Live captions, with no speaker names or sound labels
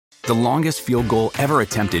The longest field goal ever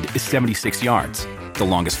attempted is 76 yards. The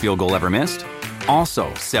longest field goal ever missed?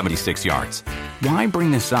 Also 76 yards. Why bring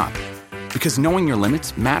this up? Because knowing your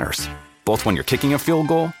limits matters, both when you're kicking a field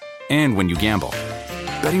goal and when you gamble.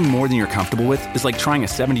 Betting more than you're comfortable with is like trying a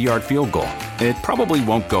 70-yard field goal. It probably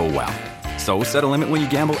won't go well. So set a limit when you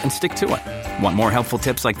gamble and stick to it. Want more helpful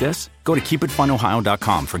tips like this? Go to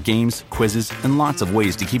keepitfunohio.com for games, quizzes, and lots of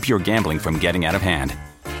ways to keep your gambling from getting out of hand.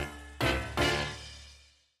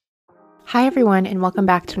 Hi, everyone, and welcome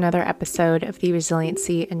back to another episode of the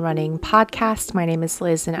Resiliency in Running podcast. My name is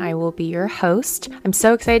Liz, and I will be your host. I'm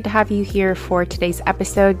so excited to have you here for today's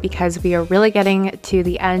episode because we are really getting to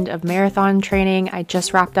the end of marathon training. I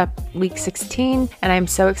just wrapped up week 16, and I'm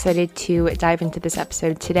so excited to dive into this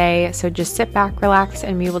episode today. So just sit back, relax,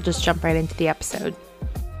 and we will just jump right into the episode.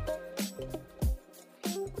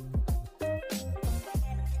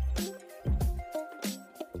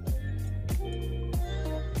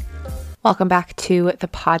 Welcome back to the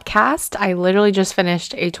podcast. I literally just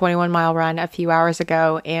finished a 21-mile run a few hours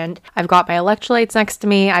ago, and I've got my electrolytes next to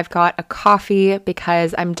me. I've got a coffee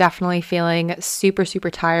because I'm definitely feeling super,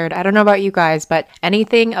 super tired. I don't know about you guys, but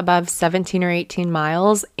anything above 17 or 18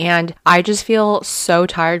 miles, and I just feel so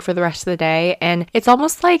tired for the rest of the day. And it's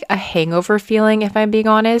almost like a hangover feeling, if I'm being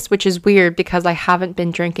honest, which is weird because I haven't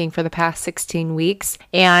been drinking for the past 16 weeks.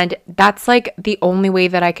 And that's like the only way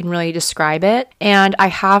that I can really describe it. And I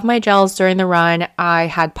have my gels during the run. I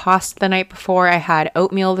had pasta the night before. I had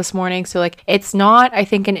oatmeal this morning. So like it's not, I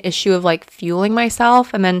think, an issue of like fueling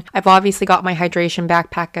myself. And then I've obviously got my hydration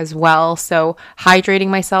backpack as well. So hydrating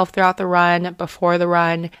myself throughout the run, before the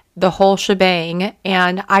run, the whole shebang.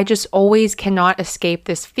 And I just always cannot escape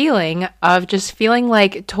this feeling of just feeling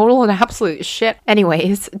like total and absolute shit.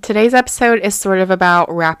 Anyways, today's episode is sort of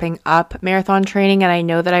about wrapping up marathon training. And I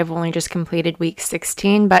know that I've only just completed week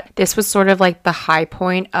 16, but this was sort of like the high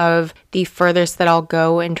point of the furthest that I'll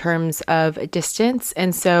go in terms of distance.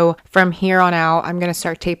 And so from here on out, I'm going to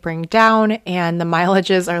start tapering down, and the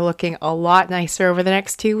mileages are looking a lot nicer over the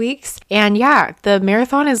next 2 weeks. And yeah, the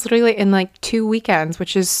marathon is literally in like 2 weekends,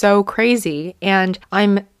 which is so crazy. And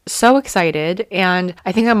I'm so excited, and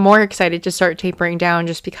I think I'm more excited to start tapering down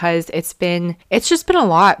just because it's just been a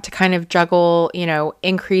lot to kind of juggle,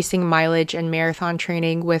 increasing mileage and marathon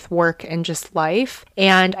training with work and just life.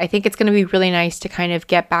 And I think it's going to be really nice to kind of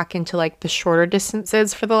get back into like the shorter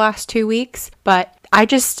distances for the last 2 weeks. But I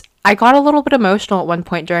got a little bit emotional at one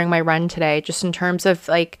point during my run today, just in terms of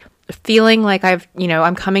like feeling like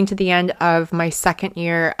I'm coming to the end of my second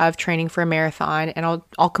year of training for a marathon, and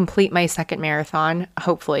I'll complete my second marathon,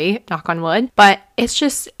 hopefully, knock on wood. But it's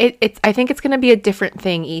just, I think it's going to be a different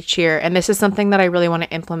thing each year. And this is something that I really want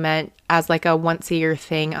to implement as like a once a year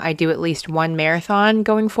thing. I do at least one marathon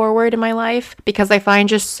going forward in my life because I find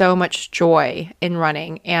just so much joy in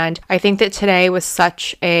running. And I think that today was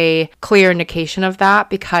such a clear indication of that,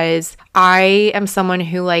 because I am someone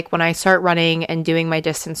who, like, when I start running and doing my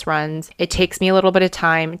distance runs, it takes me a little bit of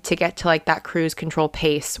time to get to like that cruise control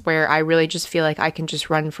pace where I really just feel like I can just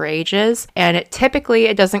run for ages. And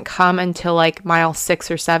it doesn't come until like mile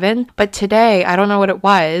 6 or 7. But today, I don't know what it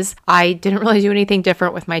was. I didn't really do anything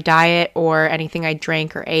different with my diet or anything I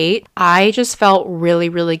drank or ate. I just felt really,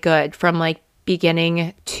 really good from like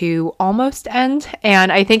beginning to almost end.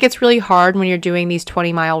 And I think it's really hard when you're doing these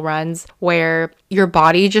 20-mile runs where your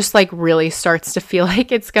body just like really starts to feel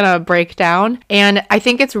like it's gonna break down. And I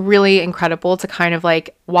think it's really incredible to kind of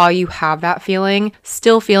like, while you have that feeling,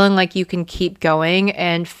 still feeling like you can keep going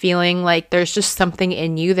and feeling like there's just something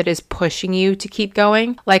in you that is pushing you to keep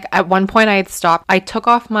going. Like at one point I had stopped, I took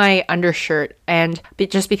off my undershirt and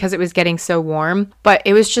just because it was getting so warm, but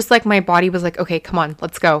it was just like my body was like, okay, come on,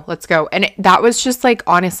 let's go. And that was just like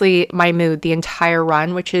honestly my mood the entire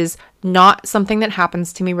run, which is not something that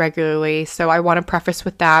happens to me regularly. So I want to preface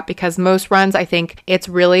with that, because most runs, I think it's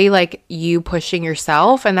really like you pushing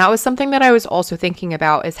yourself. And that was something that I was also thinking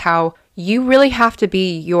about, is how you really have to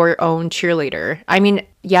be your own cheerleader. I mean,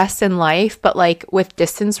 yes, in life, but like with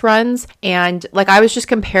distance runs. And like I was just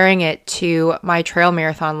comparing it to my trail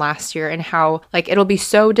marathon last year, and how like it'll be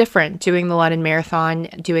so different doing the London Marathon,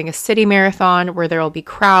 doing a city marathon where there will be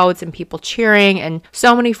crowds and people cheering and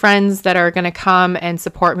so many friends that are going to come and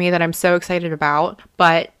support me that I'm so excited about.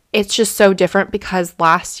 But it's just so different because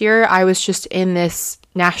last year I was just in this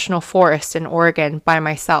national forest in Oregon by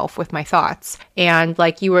myself with my thoughts. And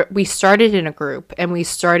like we started in a group, and we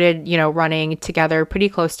started, running together, pretty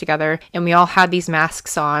close together, and we all had these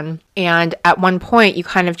masks on. And at one point you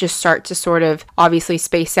kind of just start to sort of obviously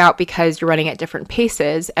space out because you're running at different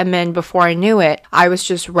paces. And then before I knew it, I was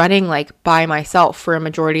just running like by myself for a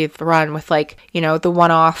majority of the run with like, the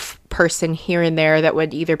one-off person here and there that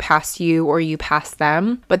would either pass you or you pass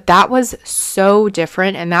them. But that was so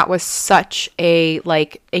different, and that was such a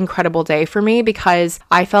like incredible day for me because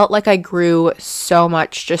I felt like I grew so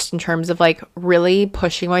much just in terms of like really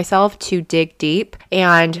pushing myself to dig deep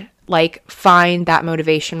and like find that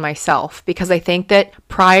motivation myself. Because I think that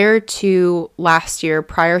prior to last year,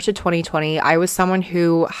 prior to 2020, I was someone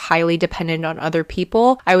who highly depended on other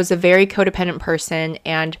people. I was a very codependent person,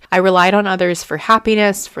 and I relied on others for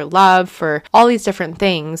happiness, for love, for all these different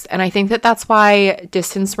things. And I think that that's why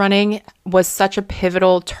distance running was such a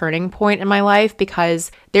pivotal turning point in my life,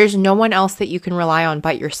 because there's no one else that you can rely on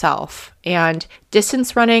but yourself. And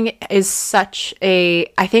distance running is such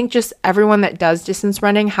a, I think just everyone that does distance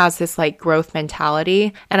running has this like growth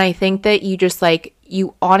mentality. And I think that you just like,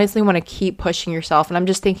 you honestly want to keep pushing yourself. And I'm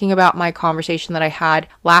just thinking about my conversation that I had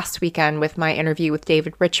last weekend with my interview with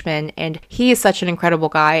David Richman. And he is such an incredible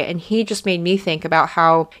guy. And he just made me think about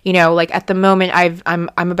how, you know, like at the moment I'm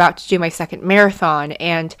about to do my second marathon.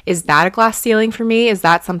 And is that a glass ceiling for me? Is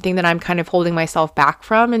that something that I'm kind of holding myself back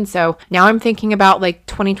from? And so now I'm thinking about like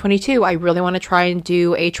 2022, I really want to try and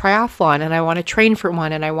do a triathlon, and I want to train for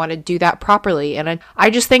one, and I want to do that properly. And I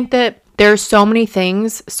just think that there's so many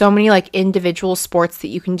things, so many like individual sports that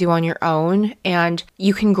you can do on your own, and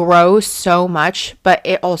you can grow so much, but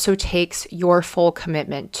it also takes your full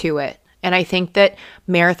commitment to it. And I think that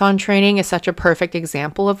marathon training is such a perfect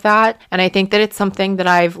example of that. And I think that it's something that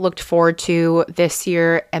I've looked forward to this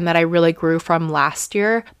year and that I really grew from last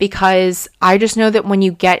year, because I just know that when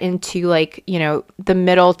you get into like, you know, the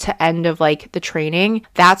middle to end of like the training,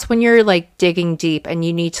 that's when you're like digging deep and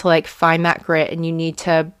you need to like find that grit and you need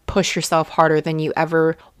to push yourself harder than you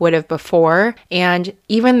ever would have before. And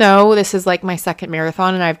even though this is like my second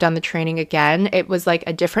marathon and I've done the training again, it was like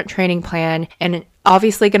a different training plan and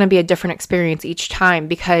obviously going to be a different experience each time,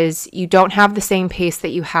 because you don't have the same pace that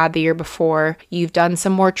you had the year before. You've done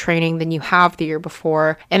some more training than you have the year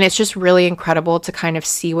before. And it's just really incredible to kind of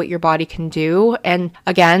see what your body can do. And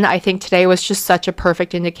again, I think today was just such a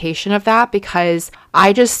perfect indication of that, because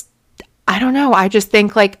I don't know. I just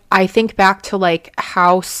think like, I think back to like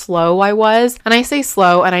how slow I was. And I say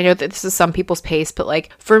slow, and I know that this is some people's pace, but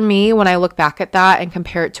like for me, when I look back at that and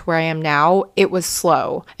compare it to where I am now, it was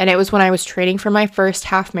slow. And it was when I was training for my first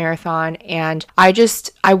half marathon, and I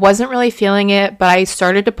wasn't really feeling it, but I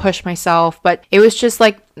started to push myself. But it was just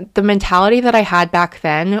like, the mentality that I had back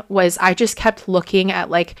then was I just kept looking at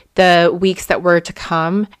like the weeks that were to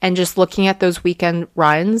come and just looking at those weekend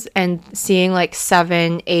runs and seeing like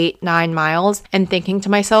 7, 8, 9 miles and thinking to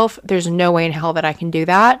myself, there's no way in hell that I can do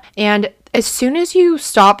that. And as soon as you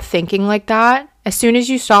stop thinking like that, as soon as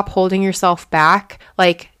you stop holding yourself back,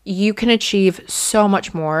 like you can achieve so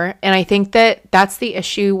much more. And I think that that's the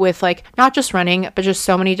issue with like not just running, but just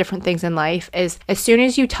so many different things in life, is as soon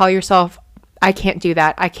as you tell yourself, I can't do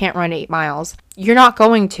that, I can't run 8 miles, you're not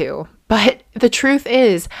going to. But the truth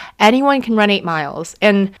is, anyone can run 8 miles.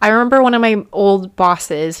 And I remember one of my old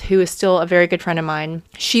bosses, who is still a very good friend of mine,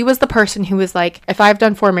 she was the person who was like, if I've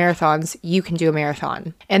done 4 marathons, you can do a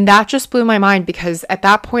marathon. And that just blew my mind, because at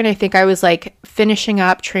that point, I think I was like finishing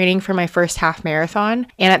up training for my first half marathon.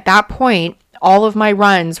 And at that point, all of my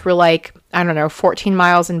runs were like, I don't know, 14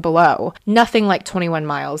 miles and below. Nothing like 21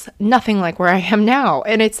 miles. Nothing like where I am now.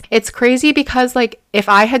 And it's crazy, because like if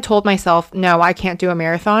I had told myself, no, I can't do a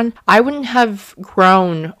marathon, I wouldn't have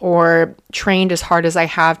grown or trained as hard as I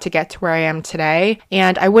have to get to where I am today.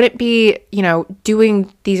 And I wouldn't be, you know,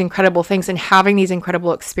 doing these incredible things and having these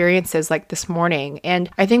incredible experiences like this morning.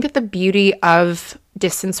 And I think that the beauty of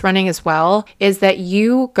distance running as well is that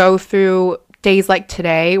you go through days like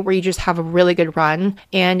today where you just have a really good run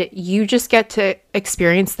and you just get to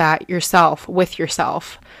experience that yourself with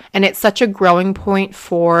yourself. And it's such a growing point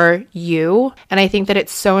for you. And I think that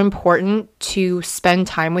it's so important to spend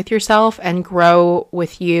time with yourself and grow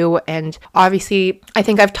with you. And obviously, I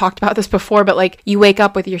think I've talked about this before, but like you wake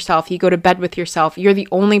up with yourself, you go to bed with yourself. You're the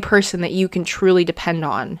only person that you can truly depend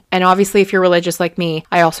on. And obviously, if you're religious like me,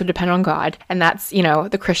 I also depend on God. And that's, you know,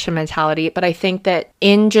 the Christian mentality. But I think that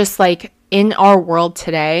in our world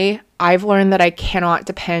today, I've learned that I cannot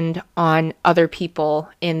depend on other people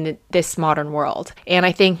in this modern world. And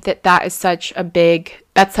I think that that's such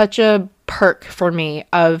a perk for me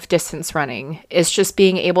of distance running, is just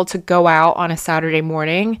being able to go out on a Saturday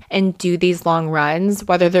morning and do these long runs,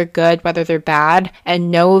 whether they're good, whether they're bad,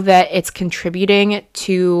 and know that it's contributing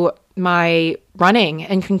to my running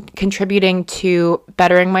and contributing to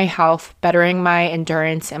bettering my health, bettering my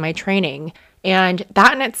endurance and my training. And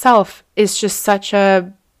that in itself is just such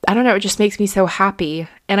a I don't know, it just makes me so happy.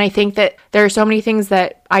 And I think that there are so many things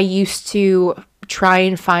that I used to try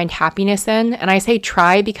and find happiness in. And I say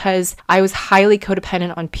try because I was highly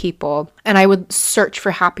codependent on people, and I would search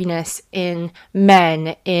for happiness in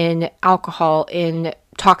men, in alcohol, in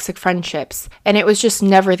toxic friendships, and it was just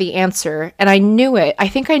never the answer. And I knew it. I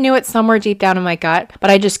think I knew it somewhere deep down in my gut,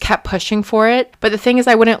 but I just kept pushing for it. But the thing is,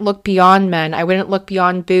 I wouldn't look beyond men. I wouldn't look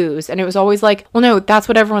beyond booze. And it was always like, well, no, that's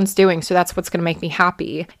what everyone's doing, so that's what's going to make me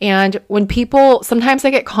happy. And when people, sometimes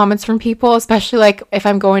I get comments from people, especially like if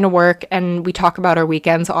I'm going to work and we talk about our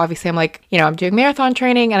weekends, obviously I'm like, I'm doing marathon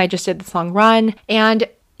training and I just did this long run. And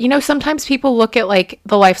sometimes people look at like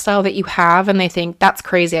the lifestyle that you have and they think, that's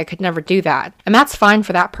crazy, I could never do that. And that's fine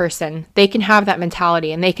for that person. They can have that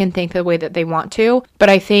mentality and they can think the way that they want to. But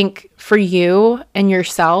I think for you and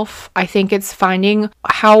yourself, I think it's finding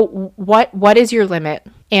what is your limit,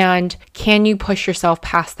 and can you push yourself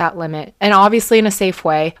past that limit? And obviously in a safe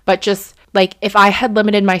way, but just like if I had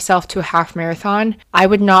limited myself to a half marathon, I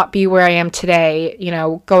would not be where I am today,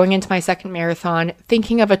 going into my second marathon,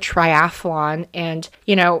 thinking of a triathlon and,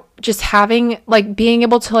 just having like being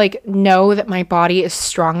able to like know that my body is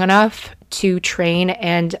strong enough to train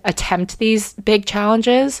and attempt these big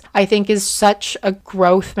challenges, I think is such a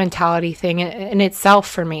growth mentality thing in itself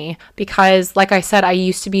for me. Because like I said, I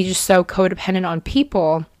used to be just so codependent on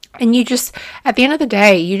people. And you just, at the end of the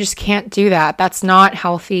day, you just can't do that. That's not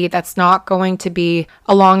healthy. That's not going to be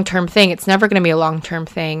a long-term thing. It's never going to be a long-term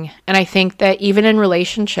thing. And I think that even in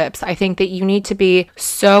relationships, I think that you need to be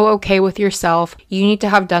so okay with yourself. You need to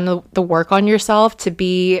have done the work on yourself to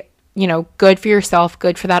be, good for yourself,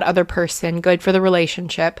 good for that other person, good for the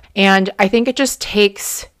relationship. And I think it just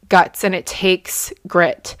takes guts and it takes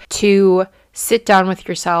grit to sit down with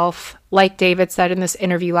yourself. Like David said in this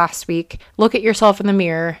interview last week, look at yourself in the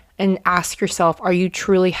mirror and ask yourself, are you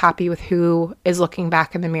truly happy with who is looking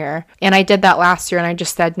back in the mirror? And I did that last year and I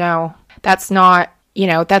just said, no, that's not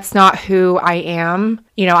who I am.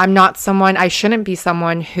 I shouldn't be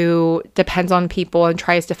someone who depends on people and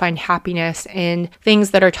tries to find happiness in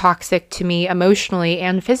things that are toxic to me emotionally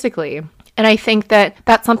and physically. And I think that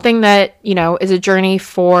that's something that, is a journey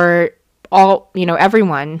for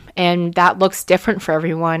everyone, and that looks different for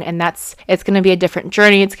everyone, and it's going to be a different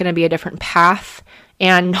journey. It's going to be a different path,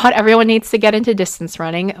 and not everyone needs to get into distance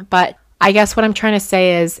running. But I guess what I'm trying to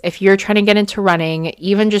say is if you're trying to get into running,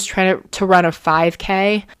 even just trying to run a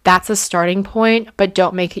 5K, that's a starting point, but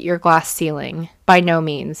don't make it your glass ceiling. By no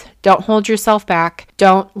means. Don't hold yourself back.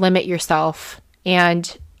 Don't limit yourself.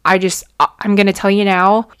 And I'm going to tell you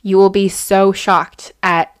now, you will be so shocked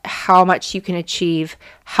at how much you can achieve,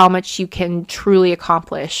 how much you can truly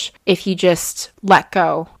accomplish if you just let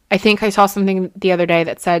go. I think I saw something the other day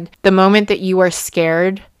that said the moment that you are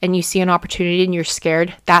scared and you see an opportunity and you're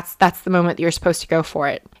scared, that's the moment that you're supposed to go for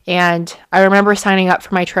it. And I remember signing up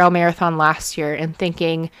for my trail marathon last year and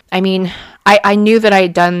thinking, I knew that I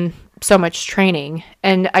had done so much training,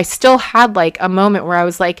 and I still had like a moment where I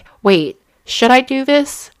was like, wait, should I do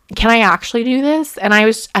this? Can I actually do this? And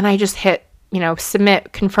I just hit,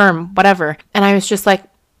 submit, confirm, whatever. And I was just like,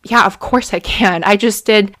 yeah, of course I can. I just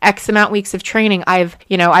did X amount weeks of training. I've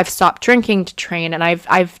stopped drinking to train, and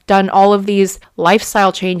I've done all of these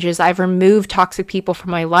lifestyle changes. I've removed toxic people from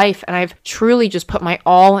my life, and I've truly just put my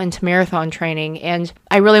all into marathon training. And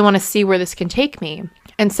I really want to see where this can take me.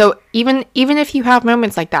 And so even if you have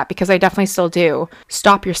moments like that, because I definitely still do,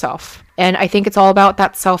 stop yourself. And I think it's all about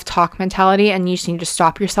that self-talk mentality, and you just need to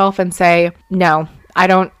stop yourself and say, no, I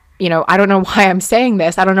don't know why I'm saying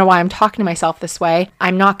this. I don't know why I'm talking to myself this way.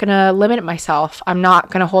 I'm not going to limit myself. I'm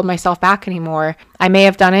not going to hold myself back anymore. I may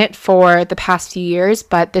have done it for the past few years,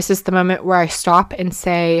 but this is the moment where I stop and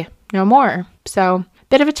say no more. So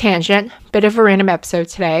bit of a tangent, bit of a random episode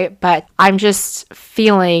today, but I'm just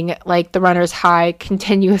feeling like the runner's high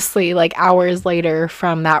continuously, like hours later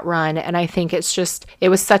from that run. And I think it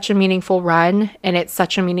was such a meaningful run, and it's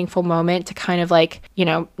such a meaningful moment to kind of like,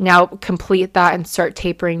 now complete that and start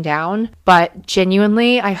tapering down. But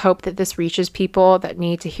genuinely, I hope that this reaches people that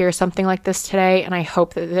need to hear something like this today. And I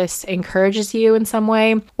hope that this encourages you in some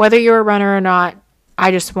way, whether you're a runner or not.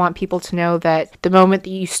 I just want people to know that the moment that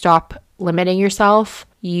you stop limiting yourself,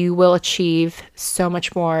 you will achieve so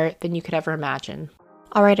much more than you could ever imagine.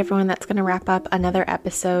 All right, everyone, that's going to wrap up another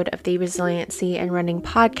episode of the Resiliency and Running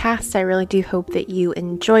podcast. I really do hope that you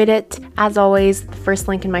enjoyed it. As always, the first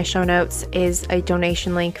link in my show notes is a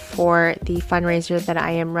donation link for the fundraiser that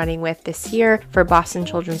I am running with this year for Boston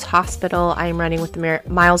Children's Hospital. I am running with the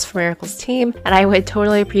Miles for Miracles team, and I would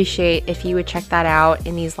totally appreciate if you would check that out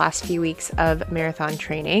in these last few weeks of marathon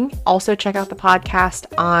training. Also, check out the podcast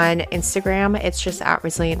on Instagram. It's just at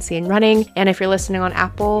Resiliency and Running. And if you're listening on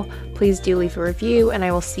Apple, please do leave a review, and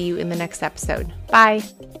I will see you in the next episode. Bye.